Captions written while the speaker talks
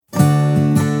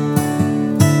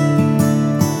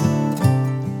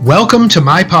Welcome to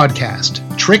my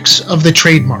podcast, Tricks of the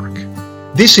Trademark.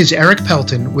 This is Eric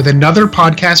Pelton with another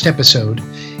podcast episode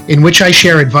in which I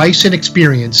share advice and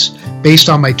experience based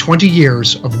on my 20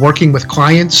 years of working with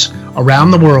clients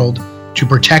around the world to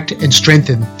protect and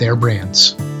strengthen their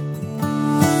brands.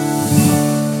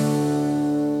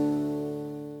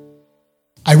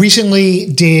 I recently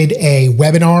did a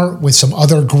webinar with some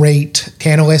other great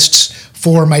panelists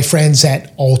for my friends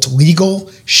at Alt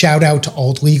Legal. Shout out to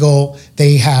Alt Legal.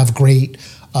 They have great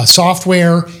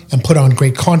software and put on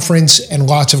great conference and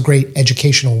lots of great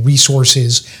educational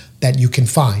resources that you can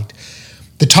find.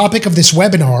 The topic of this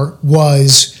webinar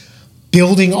was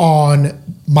building on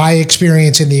my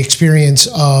experience and the experience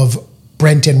of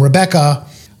Brent and Rebecca,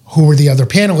 who were the other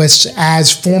panelists,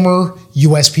 as former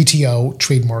USPTO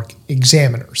trademark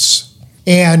examiners.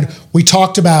 And we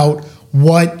talked about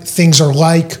what things are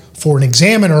like for an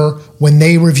examiner when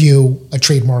they review a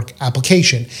trademark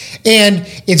application. And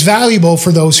it's valuable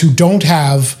for those who don't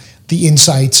have the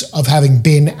insights of having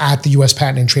been at the U.S.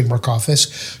 Patent and Trademark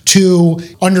Office to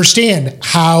understand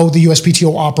how the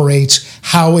USPTO operates,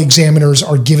 how examiners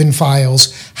are given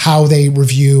files, how they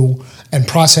review and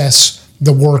process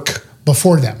the work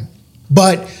before them.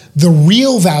 But the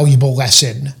real valuable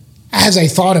lesson, as I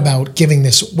thought about giving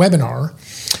this webinar,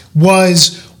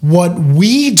 was what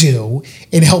we do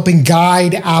in helping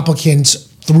guide applicants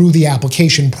through the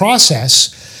application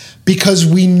process, because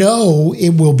we know it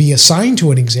will be assigned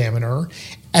to an examiner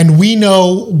and we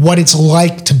know what it's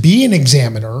like to be an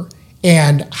examiner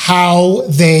and how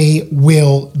they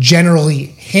will generally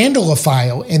handle a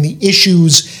file and the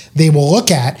issues they will look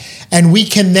at. And we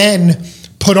can then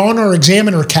put on our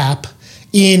examiner cap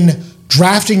in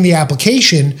drafting the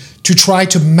application to try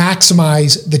to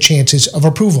maximize the chances of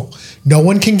approval. No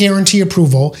one can guarantee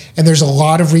approval, and there's a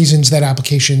lot of reasons that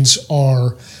applications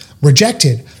are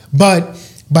rejected. But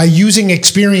by using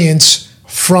experience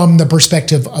from the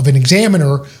perspective of an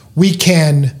examiner, we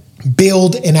can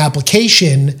build an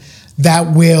application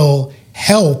that will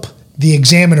help the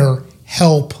examiner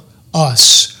help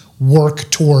us work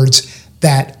towards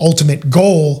that ultimate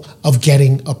goal of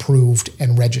getting approved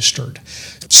and registered.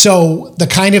 So the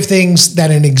kind of things that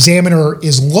an examiner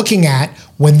is looking at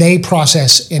when they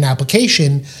process an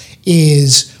application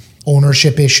is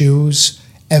ownership issues,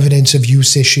 evidence of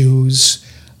use issues,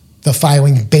 the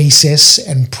filing basis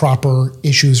and proper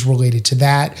issues related to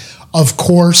that. Of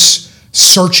course,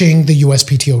 searching the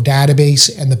USPTO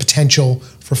database and the potential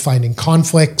for finding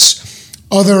conflicts.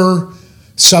 Other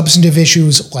substantive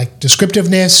issues like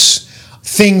descriptiveness,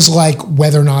 things like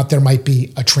whether or not there might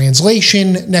be a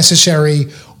translation necessary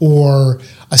or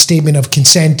a statement of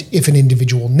consent if an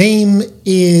individual name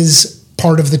is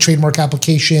part of the trademark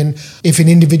application, if an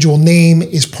individual name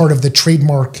is part of the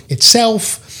trademark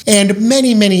itself, and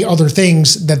many, many other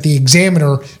things that the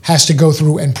examiner has to go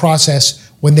through and process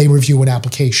when they review an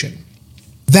application.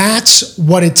 That's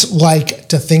what it's like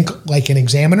to think like an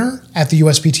examiner at the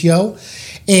USPTO,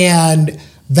 and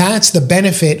that's the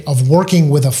benefit of working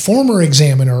with a former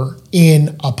examiner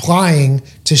in applying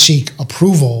to seek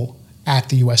approval at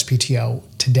the USPTO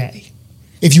today.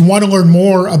 If you want to learn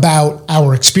more about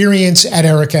our experience at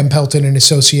Eric M. Pelton and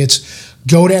Associates,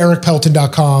 go to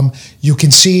ericpelton.com. You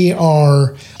can see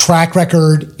our track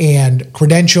record and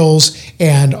credentials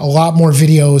and a lot more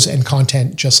videos and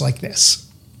content just like this.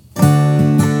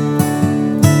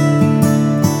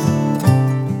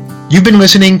 You've been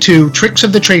listening to Tricks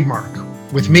of the Trademark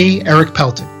with me, Eric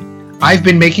Pelton. I've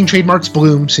been making trademarks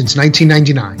bloom since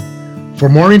 1999. For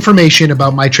more information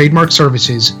about my trademark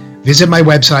services, visit my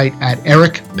website at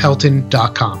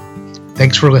ericpelton.com.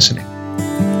 Thanks for listening.